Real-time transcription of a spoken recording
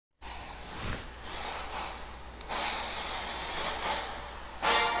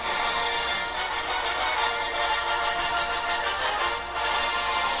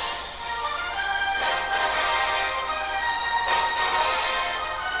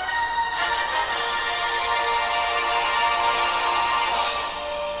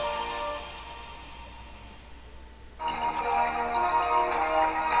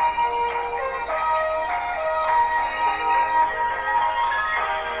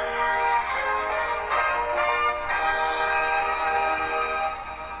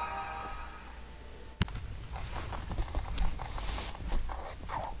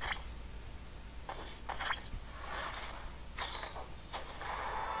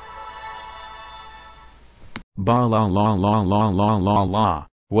Ba la la la la la la la,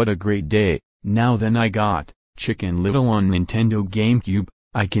 what a great day. Now then I got Chicken Little on Nintendo GameCube,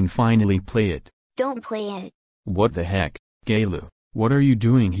 I can finally play it. Don't play it. What the heck, Galu, what are you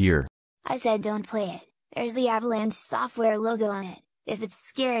doing here? I said don't play it. There's the Avalanche software logo on it. If it's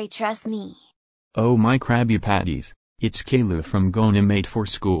scary, trust me. Oh my Krabby Patties, it's Galu from Gonimate for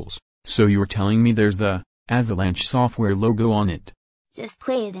Schools. So you're telling me there's the Avalanche software logo on it? Just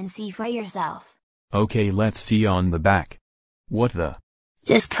play it and see for yourself. Okay, let's see on the back. What the?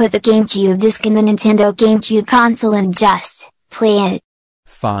 Just put the GameCube disc in the Nintendo GameCube console and just play it.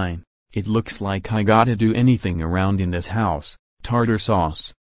 Fine. It looks like I gotta do anything around in this house. Tartar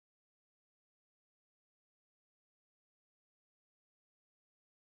sauce.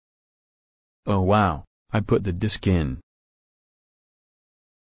 Oh wow, I put the disc in.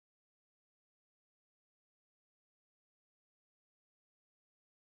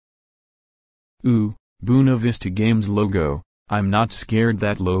 Ooh, Buena Vista Games logo. I'm not scared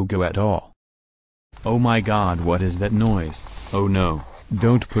that logo at all. Oh my god, what is that noise? Oh no,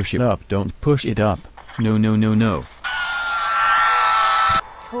 don't push it up, don't push it up. No no no no.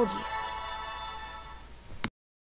 Told you.